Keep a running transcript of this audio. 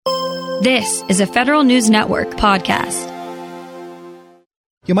This is a Federal News Network podcast.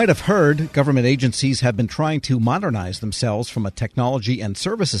 You might have heard government agencies have been trying to modernize themselves from a technology and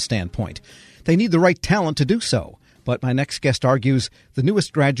services standpoint. They need the right talent to do so. But my next guest argues the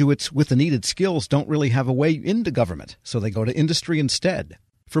newest graduates with the needed skills don't really have a way into government, so they go to industry instead.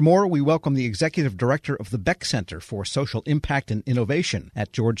 For more, we welcome the Executive Director of the Beck Center for Social Impact and Innovation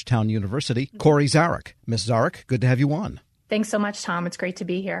at Georgetown University, Corey Zarek. Ms. Zarek, good to have you on. Thanks so much, Tom. It's great to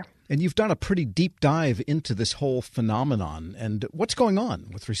be here. And you've done a pretty deep dive into this whole phenomenon. And what's going on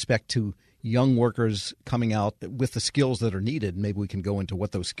with respect to young workers coming out with the skills that are needed? Maybe we can go into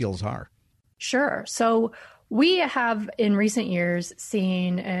what those skills are. Sure. So we have in recent years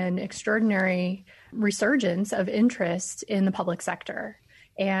seen an extraordinary resurgence of interest in the public sector.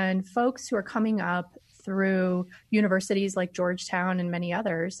 And folks who are coming up through universities like Georgetown and many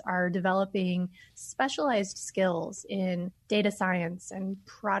others are developing specialized skills in data science and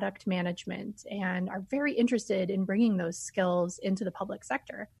product management and are very interested in bringing those skills into the public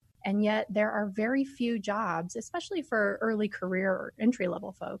sector. And yet there are very few jobs, especially for early career or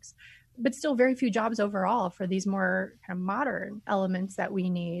entry-level folks, but still very few jobs overall for these more kind of modern elements that we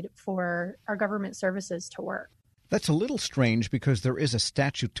need for our government services to work. That's a little strange because there is a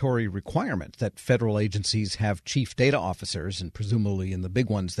statutory requirement that federal agencies have chief data officers, and presumably in the big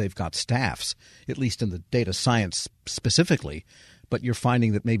ones they've got staffs, at least in the data science specifically. But you're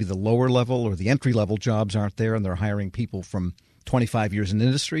finding that maybe the lower level or the entry-level jobs aren't there and they're hiring people from 25 years in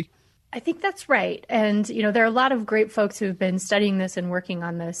industry? I think that's right. And, there are a lot of great folks who've been studying this and working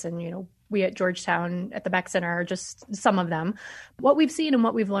on this. And, we at Georgetown at the Beck Center are just some of them. What we've seen and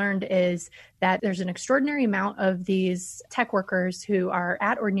what we've learned is that there's an extraordinary amount of these tech workers who are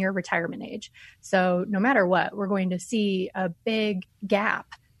at or near retirement age. So no matter what, we're going to see a big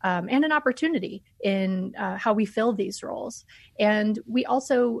gap and an opportunity in how we fill these roles. And we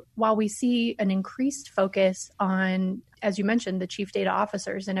also, while we see an increased focus on, as you mentioned, the chief data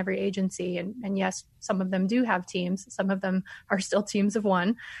officers in every agency, and yes, some of them do have teams, some of them are still teams of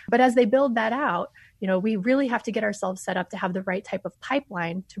one. But as they build that out, we really have to get ourselves set up to have the right type of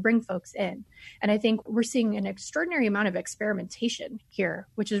pipeline to bring folks in. And I think we're seeing an extraordinary amount of experimentation here,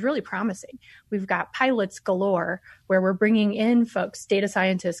 which is really promising. We've got pilots galore where we're bringing in folks, data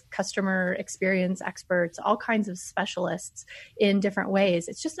scientists, customer experience experts, all kinds of specialists in different ways.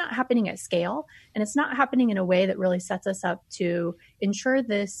 It's just not happening at scale, and it's not happening in a way that really sets us up to ensure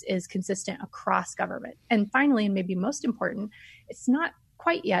this is consistent across government. And finally, and maybe most important, it's not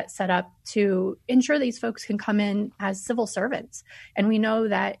quite yet set up to ensure these folks can come in as civil servants. And we know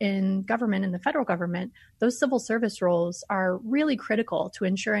that in government, in the federal government, those civil service roles are really critical to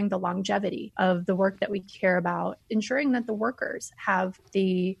ensuring the longevity of the work that we care about, ensuring that the workers have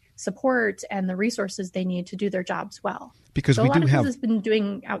the support and the resources they need to do their jobs well. Because so we a lot do of have this has been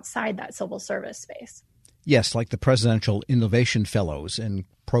doing outside that civil service space. Yes, like the Presidential Innovation Fellows and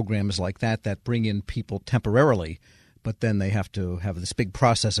programs like that bring in people temporarily, but then they have to have this big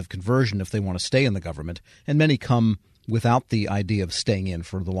process of conversion if they want to stay in the government. And many come without the idea of staying in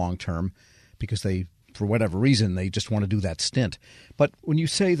for the long term because they, for whatever reason, they just want to do that stint. But when you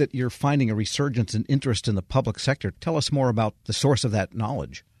say that you're finding a resurgence in interest in the public sector, tell us more about the source of that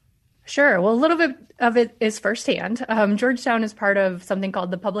knowledge. Sure. Well, a little bit of it is firsthand. Georgetown is part of something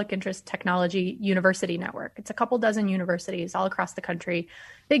called the Public Interest Technology University Network. It's a couple dozen universities all across the country,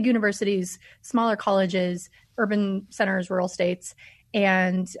 big universities, smaller colleges, urban centers, rural states.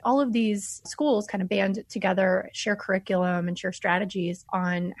 And all of these schools kind of band together, share curriculum and share strategies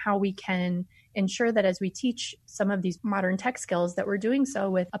on how we can ensure that as we teach some of these modern tech skills that we're doing so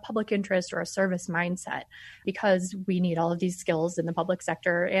with a public interest or a service mindset, because we need all of these skills in the public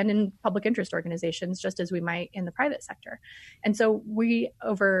sector and in public interest organizations, just as we might in the private sector. And so we,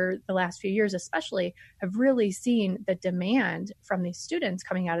 over the last few years especially, have really seen the demand from these students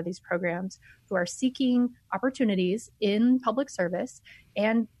coming out of these programs who are seeking opportunities in public service,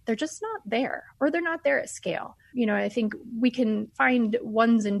 and they're just not there, or they're not there at scale. I think we can find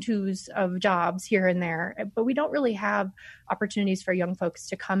ones and twos of jobs here and there, but we don't really have opportunities for young folks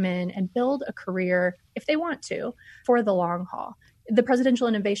to come in and build a career, if they want to, for the long haul. The Presidential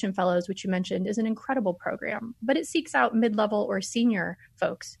Innovation Fellows, which you mentioned, is an incredible program, but it seeks out mid-level or senior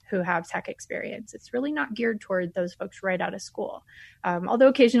folks who have tech experience. It's really not geared toward those folks right out of school, although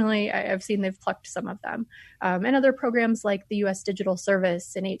occasionally I've seen they've plucked some of them. And other programs like the U.S. Digital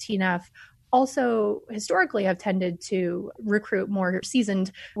Service and 18F also historically have tended to recruit more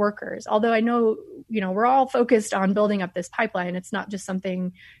seasoned workers. Although I know, we're all focused on building up this pipeline. It's not just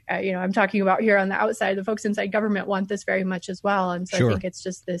something, I'm talking about here on the outside. The folks inside government want this very much as well. And so Sure. I think it's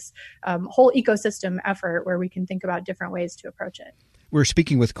just this whole ecosystem effort where we can think about different ways to approach it. We're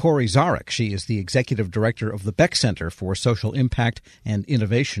speaking with Corey Zarek. She is the executive director of the Beck Center for Social Impact and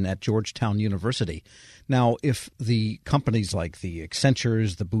Innovation at Georgetown University. Now, if the companies like the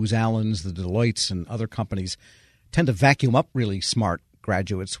Accentures, the Booz Allens, the Deloittes, and other companies tend to vacuum up really smart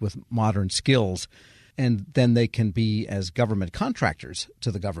graduates with modern skills, and then they can be as government contractors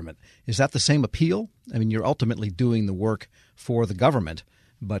to the government, is that the same appeal? I mean, you're ultimately doing the work for the government,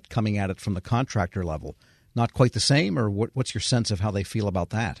 but coming at it from the contractor level. Not quite the same, or what's your sense of how they feel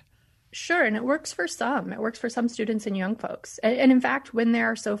about that? Sure, and it works for some. It works for some students and young folks. And in fact, when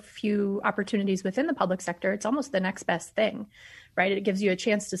there are so few opportunities within the public sector, it's almost the next best thing, right? It gives you a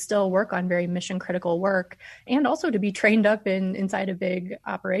chance to still work on very mission critical work and also to be trained up inside a big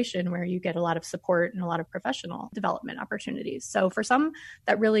operation where you get a lot of support and a lot of professional development opportunities. So for some,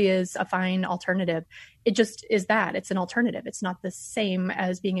 that really is a fine alternative. It just is that. It's an alternative. It's not the same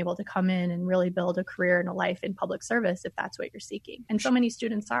as being able to come in and really build a career and a life in public service if that's what you're seeking. And so many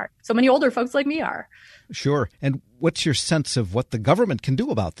students are. So many older folks like me are. Sure. And what's your sense of what the government can do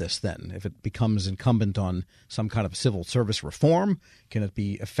about this then? If it becomes incumbent on some kind of civil service reform, can it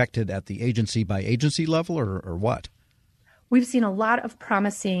be affected at the agency by agency level or what? We've seen a lot of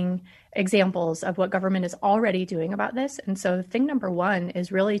promising examples of what government is already doing about this. And so thing number one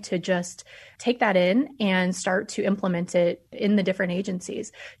is really to just take that in and start to implement it in the different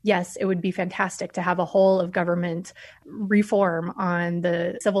agencies. Yes, it would be fantastic to have a whole of government reform on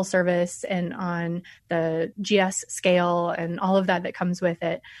the civil service and on the GS scale and all of that comes with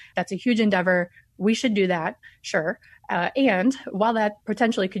it. That's a huge endeavor. We should do that, sure. And while that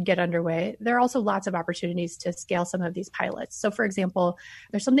potentially could get underway, there are also lots of opportunities to scale some of these pilots. So, for example,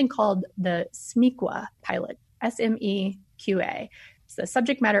 there's something called the SMEQA pilot, SMEQA. It's the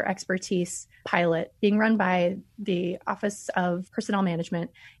subject matter expertise pilot being run by the Office of Personnel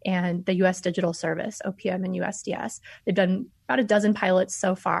Management and the U.S. Digital Service, OPM and USDS. They've done about a dozen pilots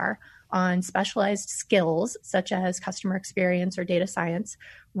so far on specialized skills such as customer experience or data science,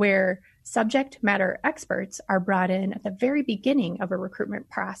 where subject matter experts are brought in at the very beginning of a recruitment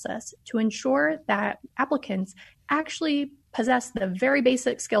process to ensure that applicants actually possess the very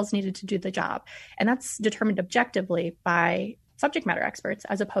basic skills needed to do the job. And that's determined objectively by subject matter experts,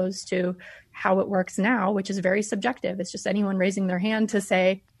 as opposed to how it works now, which is very subjective. It's just anyone raising their hand to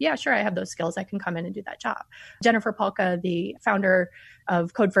say, yeah, sure, I have those skills. I can come in and do that job. Jennifer Polka, the founder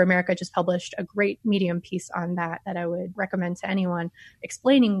of Code for America, just published a great Medium piece on that I would recommend to anyone,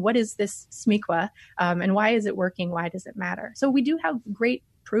 explaining what is this SMEQA and why is it working? Why does it matter? So we do have great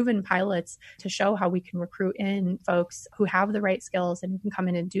proven pilots to show how we can recruit in folks who have the right skills and who can come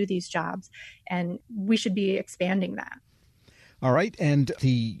in and do these jobs. And we should be expanding that. All right. And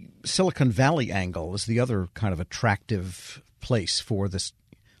the Silicon Valley angle is the other kind of attractive place for this,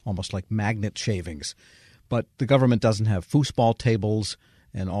 almost like magnet shavings. But the government doesn't have foosball tables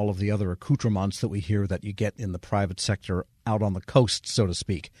and all of the other accoutrements that we hear that you get in the private sector out on the coast, so to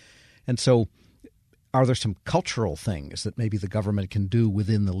speak. And so are there some cultural things that maybe the government can do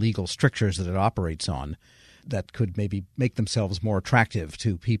within the legal strictures that it operates on that could maybe make themselves more attractive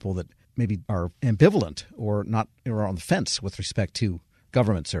to people that maybe are ambivalent or not, or on the fence with respect to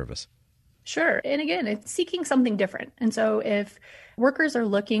government service? Sure. And again, it's seeking something different. And so if workers are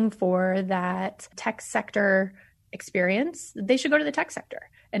looking for that tech sector experience, they should go to the tech sector.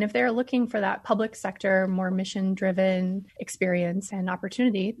 And if they're looking for that public sector, more mission-driven experience and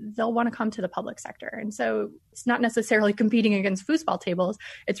opportunity, they'll want to come to the public sector. And so it's not necessarily competing against foosball tables.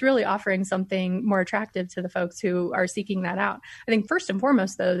 It's really offering something more attractive to the folks who are seeking that out. I think first and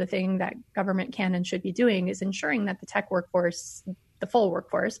foremost, though, the thing that government can and should be doing is ensuring that the tech workforce, the full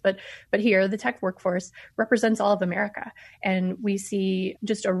workforce, but here the tech workforce represents all of America. And we see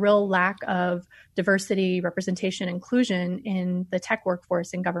just a real lack of diversity, representation, inclusion in the tech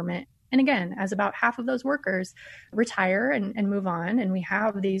workforce in government. And again, as about half of those workers retire and move on, and we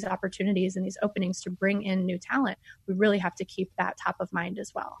have these opportunities and these openings to bring in new talent, we really have to keep that top of mind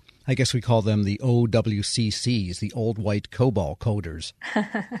as well. I guess we call them the OWCCs, the old white COBOL coders.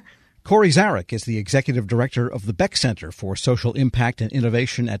 Corey Zarek is the executive director of the Beck Center for Social Impact and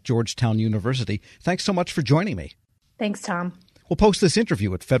Innovation at Georgetown University. Thanks so much for joining me. Thanks, Tom. We'll post this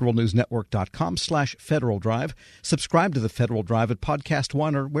interview at federalnewsnetwork.com/Federal Drive. Subscribe to the Federal Drive at Podcast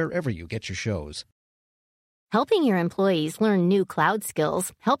One or wherever you get your shows. Helping your employees learn new cloud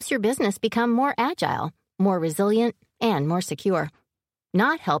skills helps your business become more agile, more resilient, and more secure.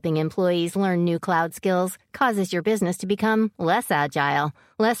 Not helping employees learn new cloud skills causes your business to become less agile,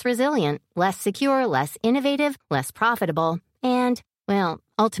 less resilient, less secure, less innovative, less profitable, and, well,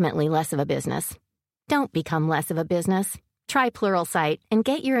 ultimately less of a business. Don't become less of a business. Try Pluralsight and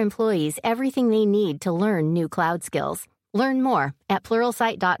get your employees everything they need to learn new cloud skills. Learn more at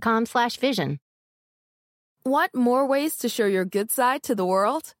pluralsight.com/vision. Want more ways to show your good side to the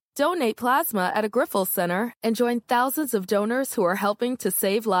world? Donate plasma at a Grifols Center and join thousands of donors who are helping to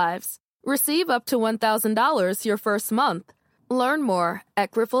save lives. Receive up to $1,000 your first month. Learn more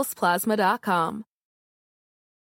at grifolsplasma.com.